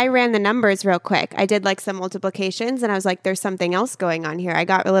 I ran the numbers real quick. I did like some multiplications and I was like, there's something else going on here. I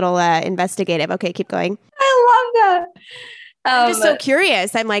got a little investigative. Okay, keep going. I love that. I'm just so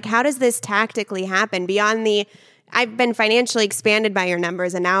curious. I'm like, how does this tactically happen beyond I've been financially expanded by your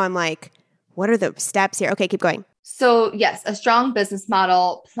numbers. And now I'm like, what are the steps here? Okay, keep going. So yes, a strong business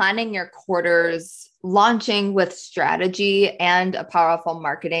model, planning your quarters, launching with strategy, and a powerful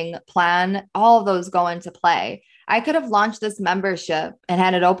marketing plan, all of those go into play. I could have launched this membership and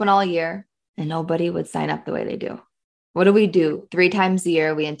had it open all year and nobody would sign up the way they do. What do? 3 times a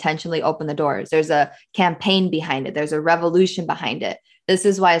year, we intentionally open the doors. There's a campaign behind it. There's a revolution behind it. This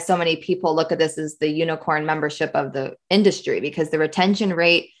is why so many people look at this as the unicorn membership of the industry, because the retention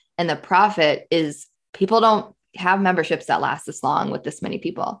rate and the profit is, people don't have memberships that last this long with this many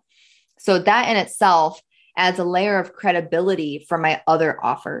people. So that in itself adds a layer of credibility for my other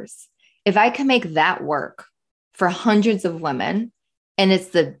offers. If I can make that work for hundreds of women, and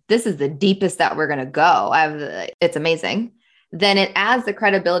this is the deepest that we're going to go, it's amazing, then it adds the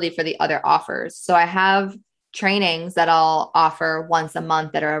credibility for the other offers. So I have trainings that I'll offer once a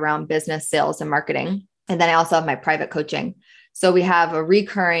month that are around business, sales, and marketing. And then I also have my private coaching. So we have a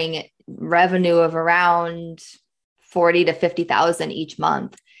recurring revenue of around 40 to 50,000 each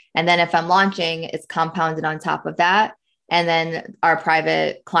month. And then if I'm launching, it's compounded on top of that. And then our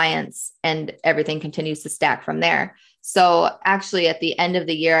private clients and everything continues to stack from there. So actually at the end of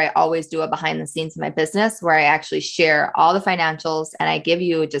the year, I always do a behind the scenes of my business where I actually share all the financials and I give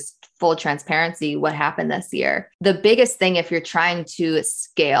you just full transparency what happened this year. The biggest thing if you're trying to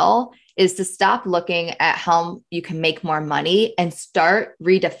scale is to stop looking at how you can make more money and start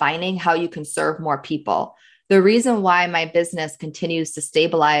redefining how you can serve more people. The reason why my business continues to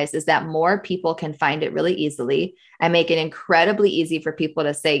stabilize is that more people can find it really easily. I make it incredibly easy for people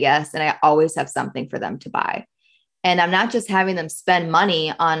to say yes, and I always have something for them to buy. And I'm not just having them spend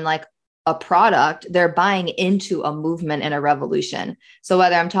money on like a product, they're buying into a movement and a revolution. So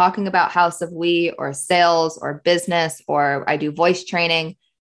whether I'm talking about House of We or sales or business, or I do voice training,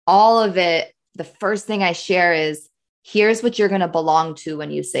 all of it, the first thing I share is, here's what you're going to belong to when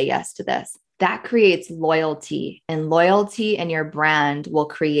you say yes to this. That creates loyalty, and loyalty in your brand will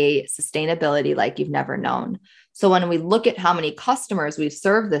create sustainability like you've never known. So when we look at how many customers we've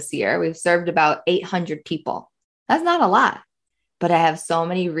served this year, we've served about 800 people. That's not a lot, but I have so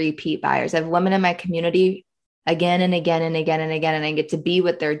many repeat buyers. I have women in my community again and again and again and again, and I get to be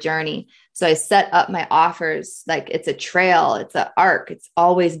with their journey. So I set up my offers like it's a trail, it's an arc, it's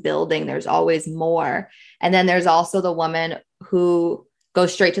always building, there's always more. And then there's also the woman who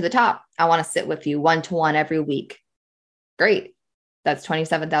goes straight to the top. I want to sit with you one-to-one every week. Great. That's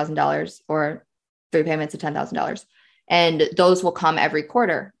 $27,000 or 3 payments of $10,000. And those will come every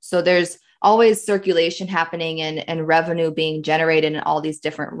quarter. So there's always circulation happening and revenue being generated in all these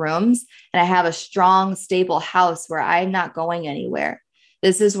different rooms. And I have a strong, stable house where I'm not going anywhere.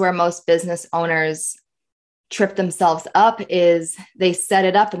 This is where most business owners trip themselves up, is they set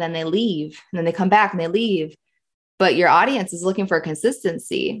it up and then they leave, and then they come back and they leave. But your audience is looking for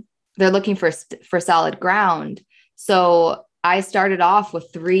consistency. They're looking for solid ground. So I started off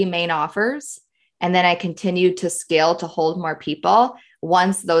with 3 main offers, and then I continued to scale to hold more people.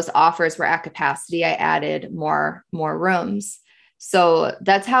 Once those offers were at capacity, I added more rooms. So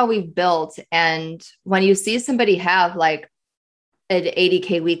that's how we've built. And when you see somebody have like an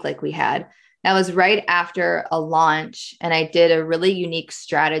 80K week like we had. That was right after a launch. And I did a really unique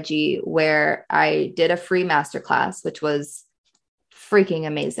strategy where I did a free masterclass, which was freaking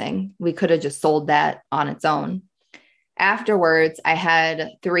amazing. We could have just sold that on its own. Afterwards, I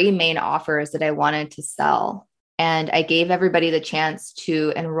had 3 main offers that I wanted to sell. And I gave everybody the chance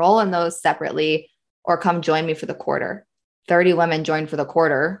to enroll in those separately or come join me for the quarter. 30 women joined for the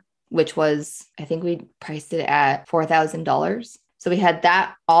quarter, which was, I think we priced it at $4,000. So we had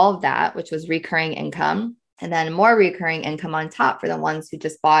that, all of that, which was recurring income, and then more recurring income on top for the ones who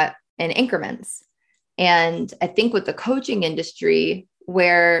just bought in increments. And I think with the coaching industry,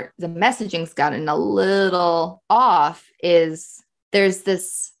 where the messaging's gotten a little off is there's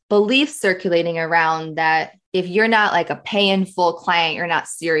this belief circulating around that if you're not like a pay in full client, you're not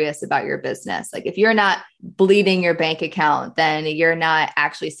serious about your business. Like if you're not bleeding your bank account, then you're not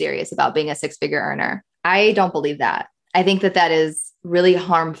actually serious about being a 6-figure earner. I don't believe that. I think that that is really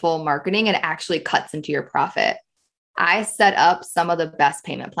harmful marketing and actually cuts into your profit. I set up some of the best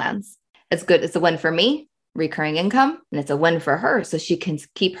payment plans. It's good. It's a win for me, recurring income, and it's a win for her. So she can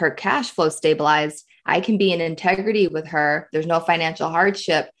keep her cash flow stabilized. I can be in integrity with her. There's no financial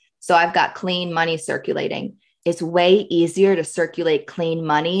hardship. So I've got clean money circulating. It's way easier to circulate clean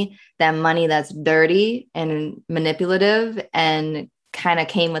money than money that's dirty and manipulative and kind of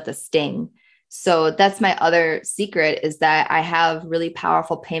came with a sting. So that's my other secret, is that I have really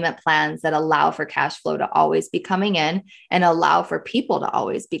powerful payment plans that allow for cash flow to always be coming in and allow for people to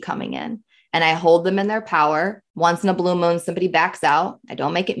always be coming in. And I hold them in their power. Once in a blue moon, somebody backs out. I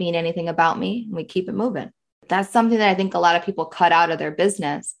don't make it mean anything about me. And we keep it moving. That's something that I think a lot of people cut out of their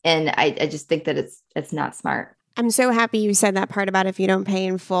business. And I just think that it's not smart. I'm so happy you said that part about if you don't pay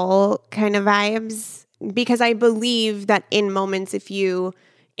in full kind of vibes, because I believe that in moments, if you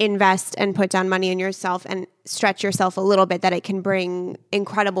invest and put down money in yourself and stretch yourself a little bit, that it can bring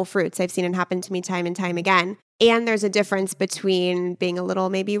incredible fruits. I've seen it happen to me time and time again. And there's a difference between being a little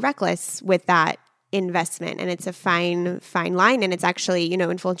maybe reckless with that investment. And it's a fine line. And it's actually,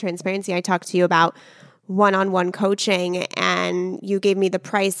 in full transparency, I talked to you about one-on-one coaching and you gave me the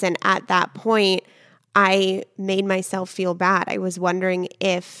price. And at that point, I made myself feel bad. I was wondering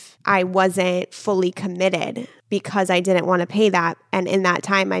if I wasn't fully committed because I didn't want to pay that. And in that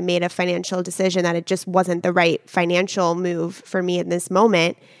time, I made a financial decision that it just wasn't the right financial move for me in this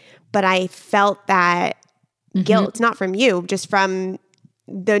moment. But I felt that guilt, not from you, just from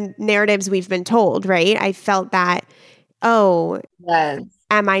the narratives we've been told, right? I felt that, yes.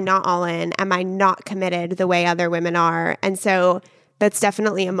 Am I not all in? Am I not committed the way other women are? And so that's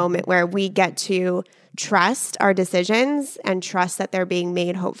definitely a moment where we get to trust our decisions and trust that they're being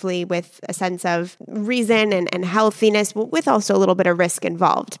made, hopefully with a sense of reason and healthiness, with also a little bit of risk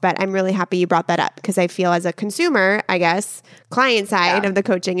involved. But I'm really happy you brought that up, because I feel as a consumer, I guess, client side of the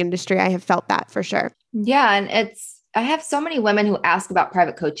coaching industry, I have felt that for sure. Yeah. And I have so many women who ask about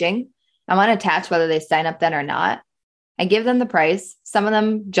private coaching. I want to attach whether they sign up then or not. I give them the price. Some of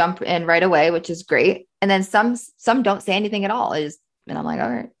them jump in right away, which is great. And then some don't say anything at all. And I'm like, all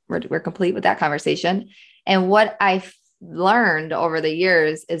right, we're complete with that conversation. And what I've learned over the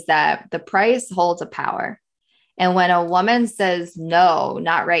years is that the price holds a power. And when a woman says, no,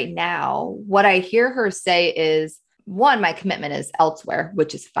 not right now, what I hear her say is, one, my commitment is elsewhere,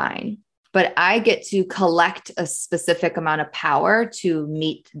 which is fine. But I get to collect a specific amount of power to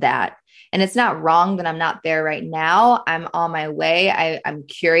meet that. And it's not wrong that I'm not there right now. I'm on my way. I'm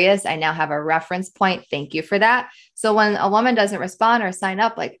curious. I now have a reference point. Thank you for that. So when a woman doesn't respond or sign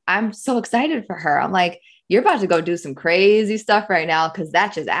up, like, I'm so excited for her. I'm like, you're about to go do some crazy stuff right now, because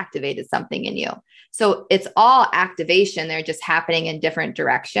that just activated something in you. So it's all activation. They're just happening in different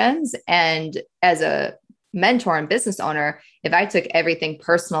directions. And as a mentor and business owner, if I took everything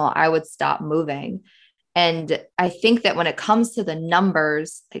personal, I would stop moving. And I think that when it comes to the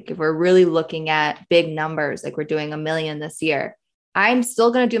numbers, like if we're really looking at big numbers, like we're doing 1 million this year, I'm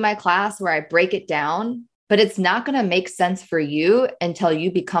still going to do my class where I break it down, but it's not going to make sense for you until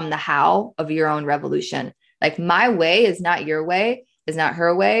you become the how of your own revolution. Like my way is not your way, is not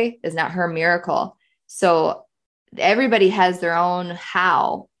her way, is not her miracle. So everybody has their own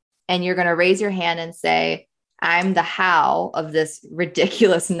how, and you're going to raise your hand and say, I'm the how of this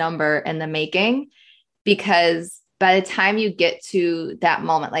ridiculous number in the making. Because by the time you get to that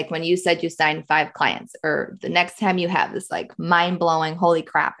moment, like when you said you signed 5 clients, or the next time you have this like mind blowing, holy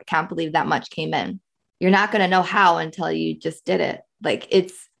crap, I can't believe that much came in. You're not going to know how until you just did it. Like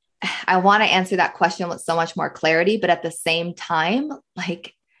I want to answer that question with so much more clarity, but at the same time,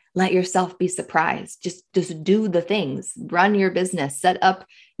 like, let yourself be surprised. Just do the things, run your business, set up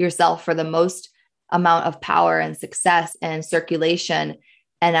yourself for the most amount of power and success and circulation.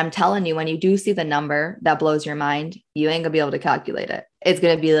 And I'm telling you, when you do see the number that blows your mind, you ain't gonna be able to calculate it. It's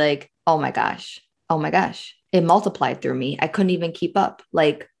gonna be like, oh my gosh, it multiplied through me. I couldn't even keep up.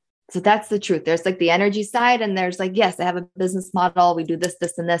 Like, so that's the truth. There's like the energy side, and there's like, yes, I have a business model. We do this,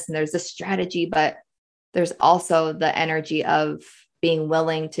 this, and this, and there's this strategy, but there's also the energy of being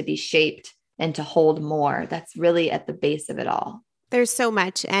willing to be shaped and to hold more. That's really at the base of it all. There's so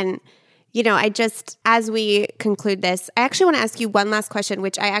much. And as we conclude this, I actually want to ask you one last question,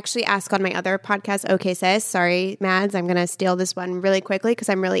 which I actually ask on my other podcast, Okay Sis. Sorry, Mads, I'm going to steal this one really quickly because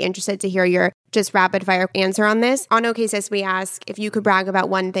I'm really interested to hear your just rapid fire answer on this. On Okay Sis, we ask, if you could brag about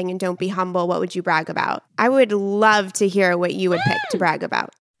one thing and don't be humble, what would you brag about? I would love to hear what you would pick to brag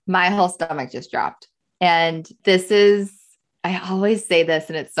about. My whole stomach just dropped. And I always say this,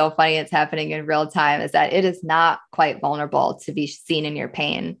 and it's so funny, it's happening in real time, is that it is not quite vulnerable to be seen in your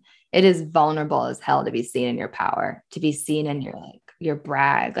pain. It is vulnerable as hell to be seen in your power, to be seen in your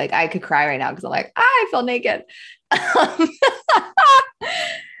brag. Like, I could cry right now because I'm like, I feel naked.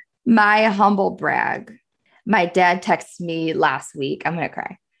 My humble brag. My dad texted me last week. I'm going to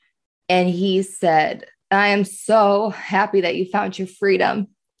cry. And he said, I am so happy that you found your freedom.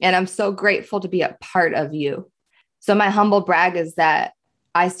 And I'm so grateful to be a part of you. So my humble brag is that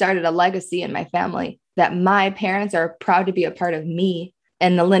I started a legacy in my family, that my parents are proud to be a part of me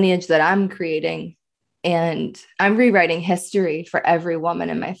and the lineage that I'm creating. And I'm rewriting history for every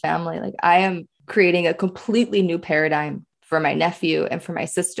woman in my family. Like, I am creating a completely new paradigm for my nephew and for my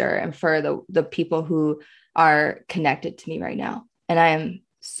sister and for the people who are connected to me right now. And I am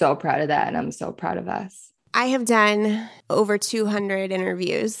so proud of that. And I'm so proud of us. I have done over 200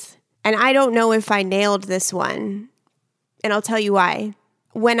 interviews, and I don't know if I nailed this one. And I'll tell you why.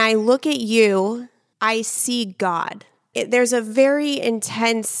 When I look at you, I see God. There's a very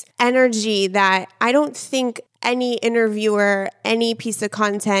intense energy that I don't think any interviewer, any piece of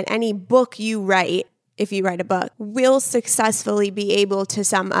content, any book you write, if you write a book, will successfully be able to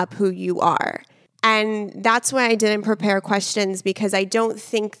sum up who you are. And that's why I didn't prepare questions, because I don't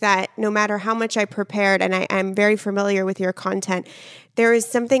think that no matter how much I prepared, and I'm very familiar with your content, there is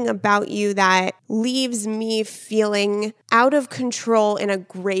something about you that leaves me feeling out of control in a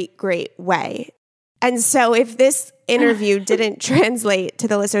great, great way. And so if this interview didn't translate to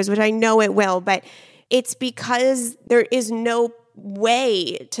the listeners, which I know it will, but it's because there is no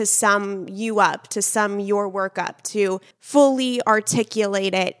way to sum you up, to sum your work up, to fully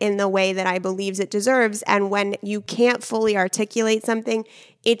articulate it in the way that I believe it deserves. And when you can't fully articulate something,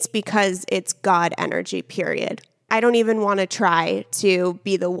 it's because it's God energy, period. I don't even want to try to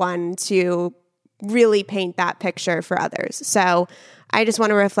be the one to really paint that picture for others. So I just want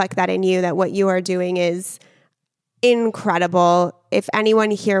to reflect that in you, that what you are doing is incredible. If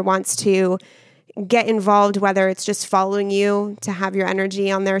anyone here wants to get involved, whether it's just following you to have your energy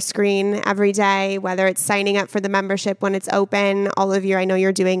on their screen every day, whether it's signing up for the membership when it's open, all of you, I know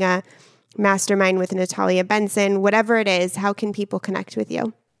you're doing a mastermind with Natalia Benson, whatever it is, how can people connect with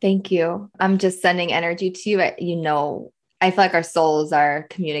you? Thank you. I'm just sending energy to you. I feel like our souls are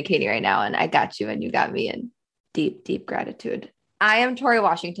communicating right now, and I got you and you got me in deep, deep gratitude. I am Tori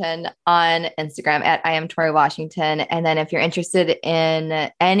Washington on Instagram at I am Tori Washington. And then if you're interested in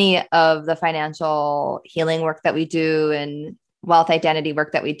any of the financial healing work that we do and wealth identity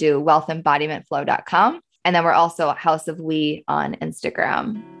work that we do, wealthembodimentflow.com. And then we're also House of We on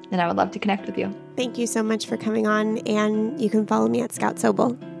Instagram. And I would love to connect with you. Thank you so much for coming on. And you can follow me at Scout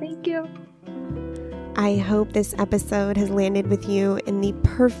Sobel. Thank you. I hope this episode has landed with you in the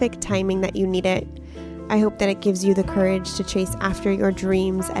perfect timing that you need it. I hope that it gives you the courage to chase after your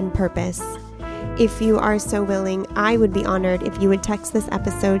dreams and purpose. If you are so willing, I would be honored if you would text this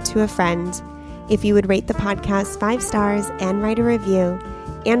episode to a friend, if you would rate the podcast 5 stars and write a review,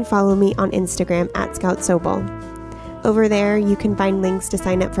 and follow me on Instagram at Scout Sobel. Over there, you can find links to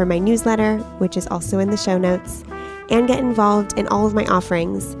sign up for my newsletter, which is also in the show notes, and get involved in all of my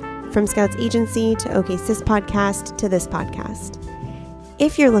offerings, from Scouts Agency to OK Sis Podcast to this podcast.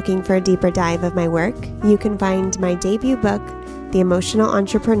 If you're looking for a deeper dive of my work, you can find my debut book, The Emotional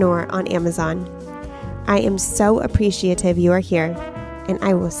Entrepreneur, on Amazon. I am so appreciative you are here, and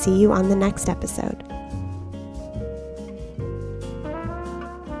I will see you on the next episode.